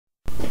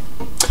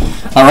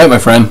All right, my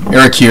friend,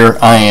 Eric here.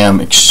 I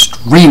am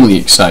extremely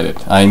excited.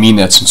 I mean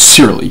that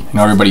sincerely. I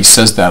know everybody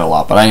says that a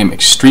lot, but I am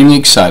extremely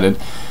excited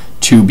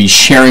to be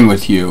sharing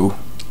with you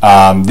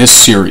this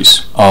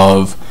series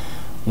of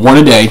one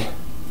a day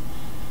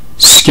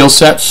skill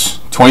sets,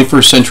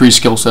 21st century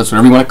skill sets,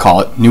 whatever you want to call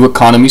it, new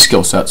economy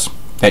skill sets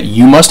that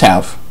you must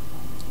have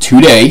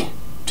today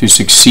to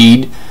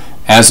succeed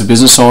as a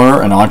business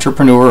owner, an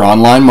entrepreneur,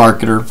 online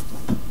marketer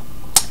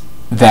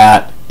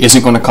that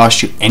isn't going to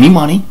cost you any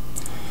money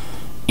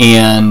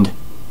and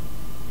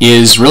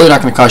is really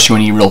not going to cost you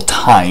any real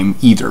time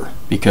either,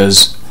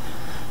 because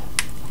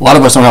a lot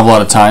of us don't have a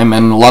lot of time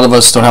and a lot of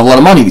us don't have a lot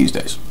of money these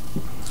days.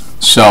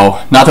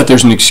 So not that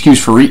there's an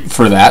excuse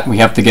for that. We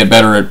have to get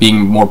better at being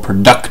more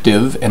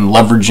productive and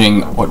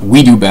leveraging what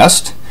we do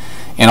best,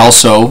 and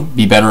also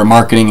be better at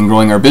marketing and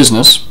growing our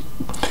business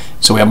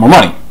so we have more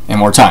money and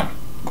more time.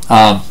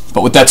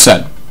 But with that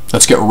said,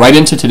 let's get right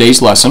into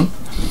today's lesson.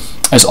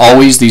 As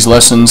always, these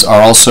lessons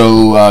are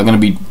also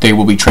they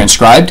will be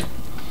transcribed,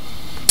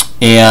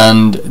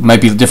 and it might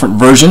be different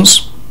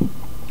versions,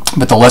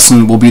 but the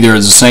lesson will be there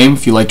as the same.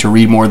 If you like to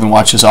read more than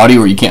watch this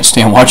audio, or you can't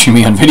stand watching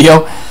me on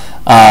video,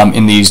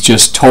 in these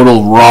just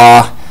total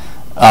raw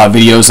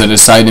videos that I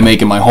decided to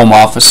make in my home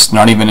office,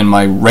 not even in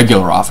my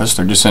regular office,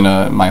 they're just in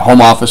my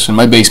home office in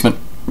my basement.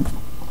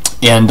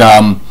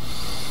 And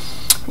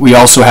we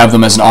also have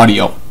them as an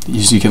audio.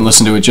 You can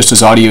listen to it just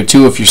as audio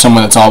too if you're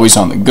someone that's always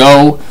on the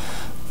go.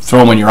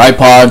 Throw them on your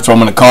iPod, throw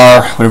them in a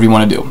car, whatever you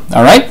want to do.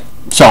 All right?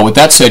 So with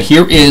that said,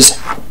 here is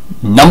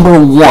number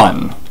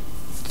one,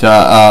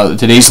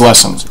 today's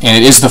lessons, and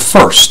it is the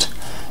first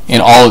in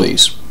all of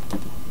these,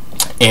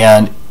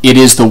 and it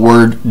is the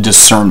word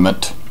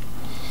discernment.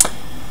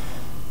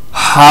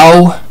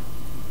 How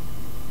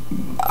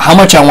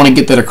much I want to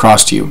get that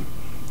across to you.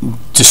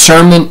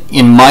 Discernment,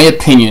 in my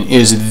opinion,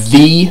 is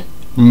the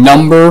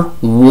number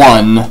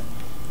one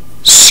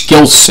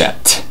skill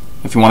set,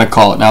 if you want to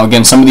call it. Now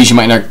again, some of these you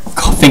might not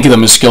think of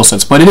them as skill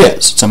sets, but it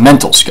is. It's a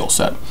mental skill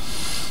set.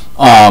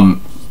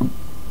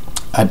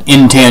 An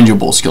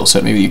intangible skill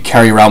set maybe you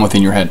carry around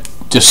within your head.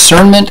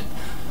 Discernment,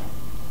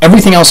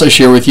 everything else I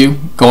share with you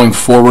going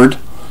forward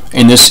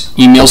in this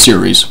email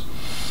series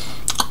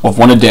of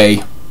one a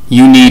day,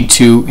 you need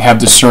to have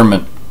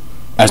discernment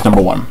as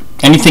number one.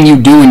 Anything you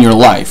do in your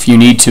life, you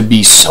need to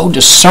be so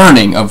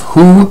discerning of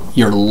who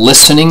you're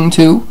listening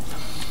to,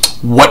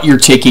 what you're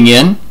taking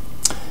in.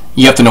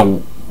 You have to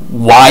know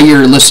why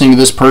you're listening to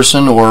this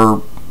person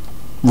or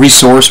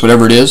resource,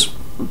 whatever it is.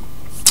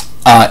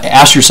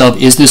 Ask yourself,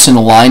 is this in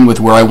line with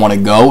where I want to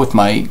go, with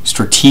my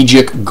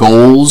strategic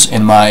goals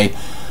and my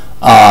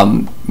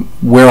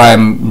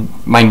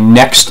my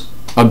next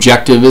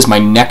objective is, my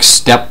next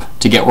step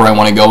to get where I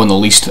want to go in the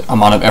least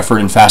amount of effort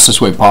and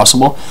fastest way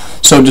possible.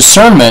 So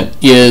discernment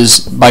is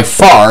by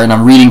far, and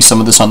I'm reading some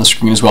of this on the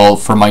screen as well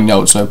for my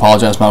notes, so I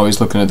apologize, I'm not always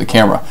looking at the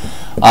camera,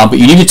 but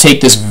you need to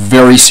take this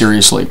very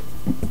seriously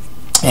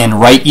and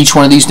write each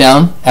one of these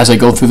down as I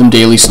go through them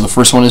daily. So the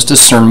first one is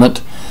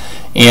discernment,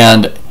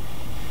 and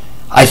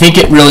I think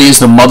it really is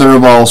the mother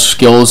of all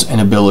skills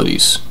and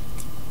abilities.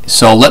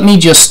 So let me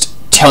just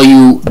tell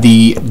you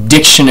the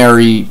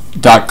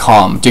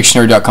dictionary.com.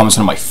 Dictionary.com is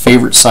one of my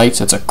favorite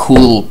sites. It's a cool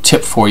little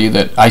tip for you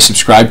that I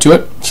subscribe to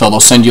it. So they'll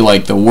send you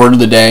like the word of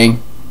the day,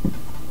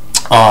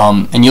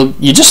 and you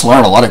just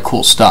learn a lot of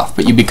cool stuff.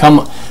 But you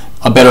become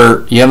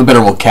you have a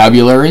better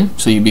vocabulary,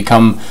 so you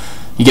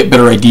get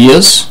better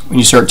ideas when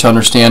you start to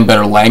understand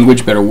better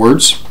language, better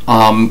words.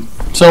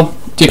 So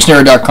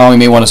dictionary.com, you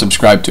may want to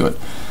subscribe to it,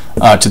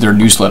 to their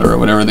newsletter or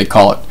whatever they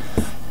call it.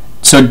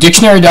 So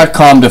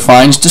dictionary.com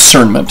defines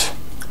discernment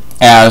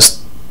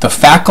as the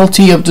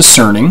faculty of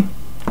discerning,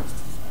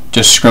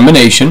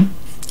 discrimination,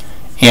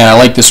 and I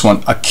like this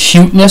one,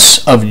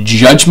 acuteness of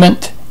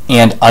judgment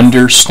and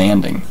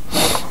understanding.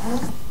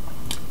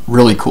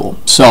 Really cool.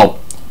 So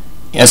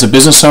as a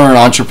business owner and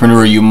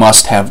entrepreneur, you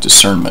must have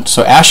discernment.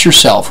 So ask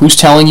yourself, who's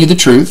telling you the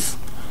truth?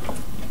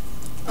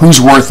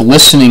 Who's worth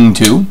listening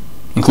to,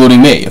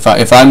 including me?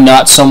 If I'm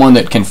not someone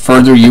that can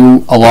further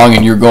you along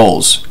in your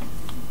goals,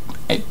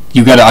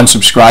 you've got to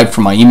unsubscribe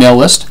from my email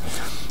list,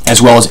 as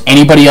well as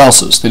anybody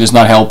else's that is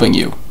not helping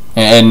you.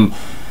 And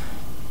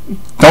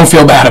don't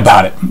feel bad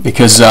about it,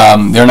 because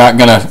they're not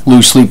going to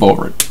lose sleep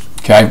over it.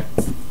 Okay?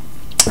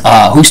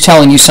 Who's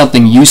telling you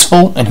something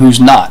useful and who's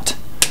not?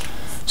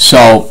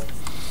 So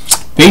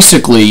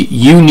basically,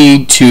 you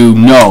need to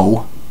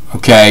know,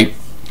 okay,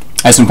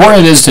 as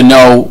important it is to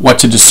know what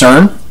to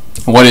discern,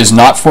 what is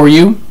not for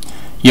you,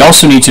 you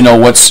also need to know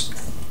what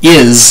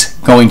is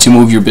going to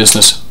move your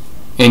business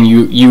and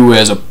you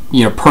as a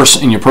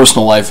person in your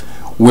personal life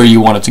where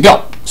you want it to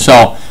go.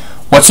 So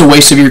what's a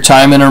waste of your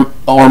time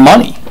or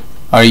money?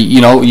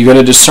 You got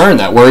to discern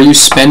that. Where are you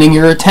spending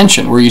your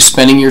attention? Where are you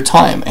spending your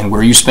time? And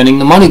where are you spending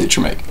the money that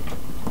you're making?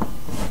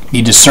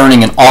 Be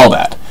discerning in all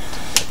that.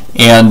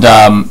 And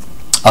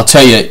I'll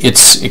tell you,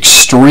 it's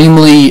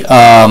extremely,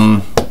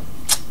 I'm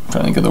trying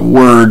to think of the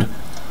word,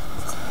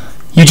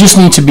 you just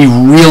need to be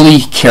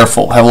really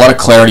careful, have a lot of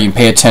clarity, and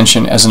pay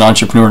attention as an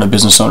entrepreneur and a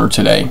business owner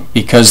today,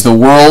 because the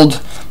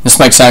world This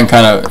might sound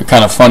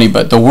kind of funny,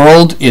 but the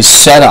world is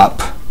set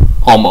up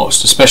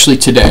almost, especially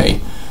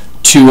today,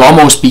 to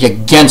almost be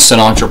against an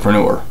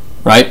entrepreneur,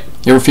 right?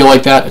 You ever feel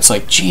like that? It's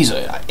like, geez,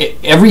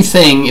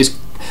 everything is,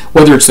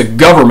 whether it's the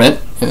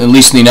government, at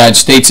least in the United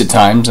States at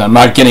times, I'm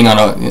not getting on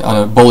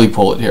a bully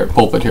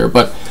pulpit here,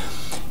 but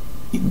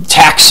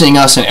taxing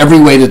us in every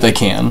way that they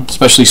can,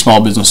 especially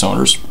small business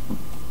owners.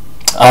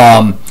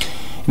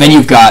 Then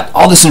you've got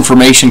all this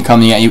information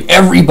coming at you.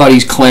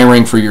 Everybody's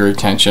clamoring for your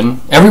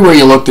attention. Everywhere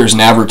you look, there's an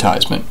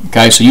advertisement.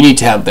 Okay, so you need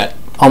to have that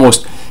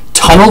almost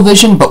tunnel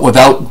vision, but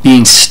without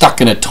being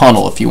stuck in a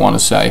tunnel, if you want to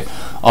say,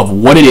 of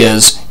what it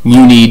is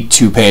you need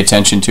to pay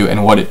attention to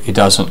and what it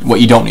doesn't, what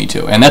you don't need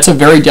to. And that's a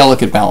very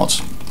delicate balance,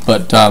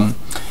 but you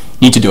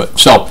need to do it.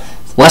 So,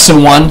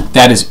 lesson 1,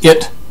 that is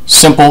it.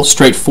 Simple,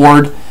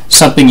 straightforward.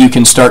 Something you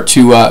can start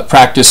to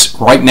practice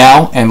right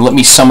now, and let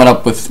me sum it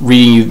up with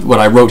reading you what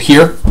I wrote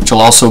here, which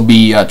will also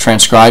be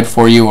transcribed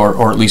for you,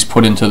 or at least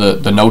put into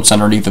the notes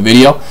underneath the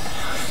video.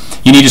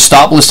 You need to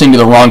stop listening to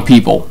the wrong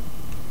people,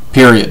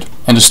 period.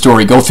 End of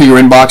story. Go through your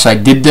inbox. I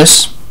did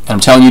this, and I'm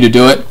telling you to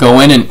do it.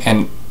 Go in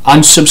and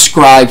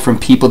unsubscribe from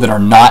people that are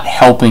not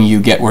helping you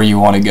get where you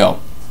want to go.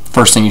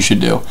 First thing you should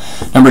do.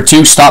 Number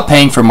 2, stop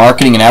paying for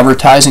marketing and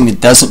advertising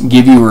that doesn't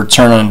give you a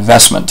return on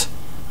investment.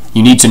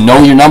 You need to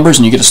know your numbers,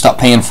 and you get to stop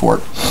paying for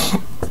it.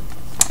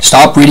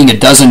 Stop reading a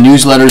dozen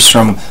newsletters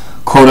from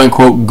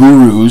quote-unquote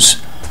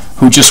gurus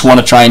who just want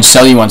to try and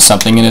sell you on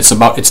something, and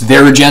it's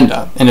their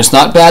agenda. And it's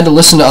not bad to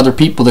listen to other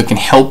people that can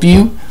help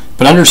you,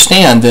 but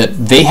understand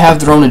that they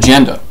have their own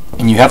agenda,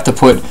 and you have to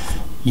put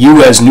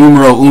you as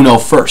numero uno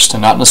first,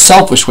 and not in a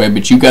selfish way,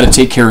 but you've got to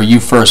take care of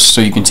you first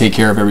so you can take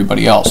care of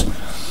everybody else.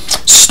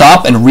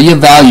 Stop and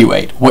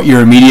reevaluate what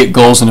your immediate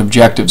goals and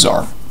objectives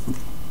are.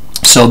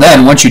 So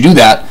then, once you do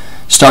that,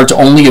 start to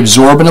only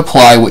absorb and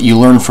apply what you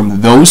learn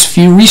from those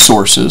few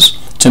resources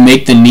to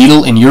make the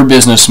needle in your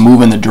business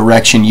move in the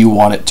direction you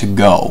want it to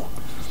go.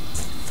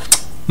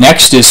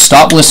 Next is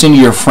stop listening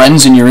to your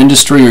friends in your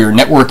industry or your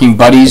networking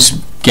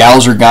buddies,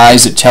 gals or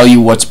guys that tell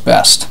you what's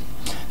best.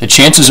 The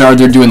chances are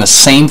they're doing the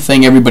same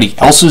thing everybody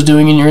else is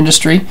doing in your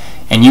industry,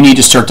 and you need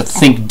to start to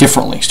think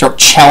differently. Start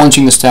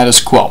challenging the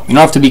status quo. You don't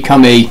have to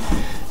become a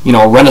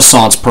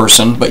Renaissance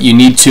person, but you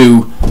need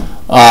to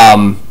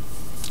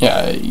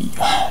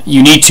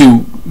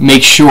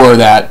make sure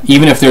that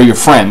even if they're your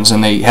friends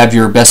and they have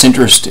your best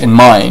interest in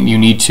mind, you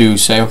need to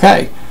say,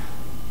 okay,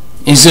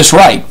 is this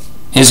right?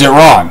 Is it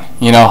wrong?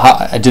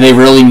 Do they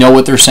really know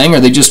what they're saying? Or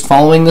are they just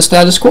following the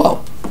status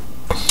quo?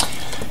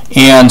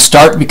 And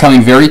start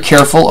becoming very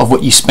careful of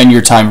what you spend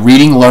your time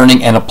reading,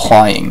 learning, and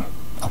applying.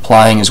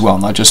 Applying as well,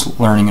 not just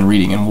learning and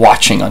reading and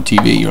watching on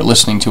TV or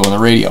listening to on the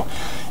radio.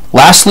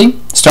 Lastly,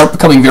 start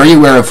becoming very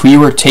aware of who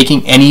you are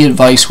taking any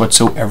advice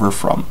whatsoever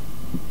from,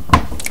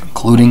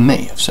 including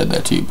me. I've said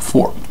that to you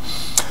before.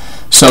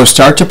 So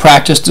start to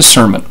practice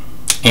discernment.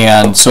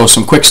 And so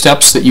some quick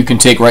steps that you can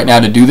take right now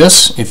to do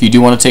this if you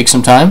do want to take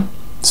some time.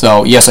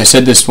 So yes, I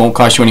said this won't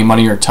cost you any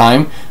money or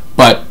time,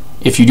 but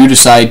if you do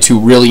decide to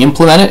really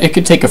implement it, it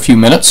could take a few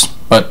minutes,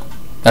 but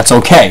that's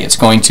okay. It's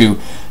going to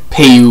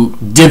pay you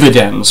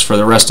dividends for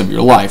the rest of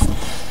your life.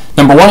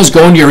 Number 1 is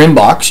go into your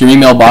inbox, your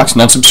email box,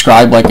 and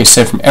unsubscribe, like I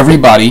said, from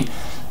everybody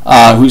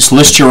whose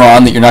list you're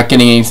on that you're not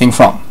getting anything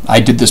from.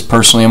 I did this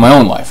personally in my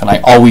own life, and I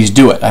always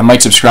do it. I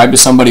might subscribe to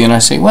somebody and I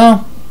say,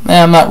 well,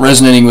 I'm not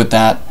resonating with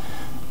that.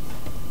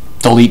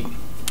 Delete.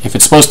 If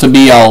it's supposed to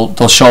be,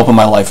 they'll show up in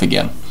my life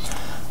again.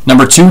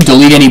 Number 2,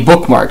 delete any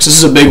bookmarks. This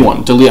is a big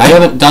one. I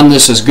haven't done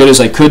this as good as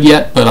I could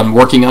yet, but I'm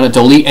working on it.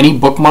 Delete any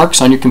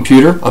bookmarks on your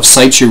computer of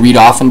sites you read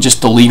often. Just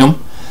delete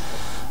them.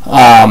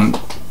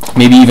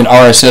 Maybe even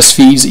RSS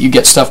feeds that you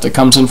get stuff that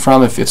comes in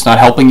from. If it's not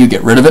helping you,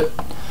 get rid of it.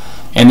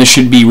 And this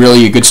should be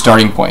really a good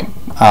starting point.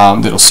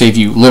 That'll save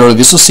you, literally,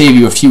 this will save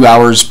you a few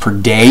hours per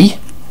day,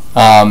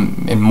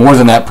 and more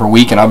than that per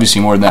week, and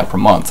obviously more than that per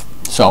month.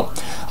 So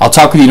I'll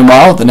talk with you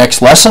tomorrow at the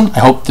next lesson. I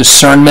hope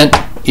discernment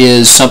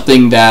is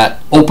something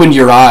that opened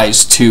your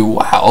eyes to,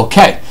 wow,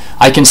 okay,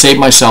 I can save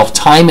myself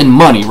time and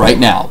money right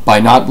now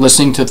by not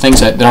listening to things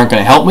that aren't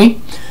going to help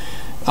me,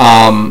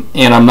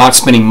 and I'm not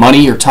spending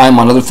money or time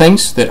on other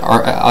things that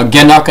are,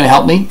 again, not going to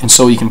help me, and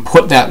so you can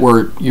put that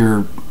where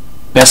you're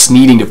best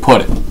needing to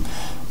put it,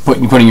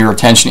 putting your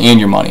attention and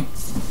your money.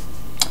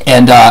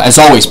 And as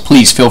always,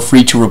 please feel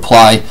free to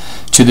reply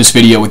to this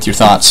video with your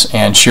thoughts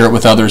and share it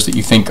with others that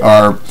you think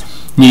are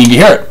needing to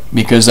hear it,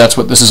 because that's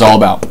what this is all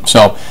about.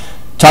 So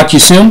talk to you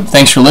soon.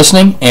 Thanks for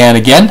listening, and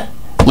again,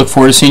 look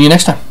forward to seeing you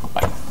next time.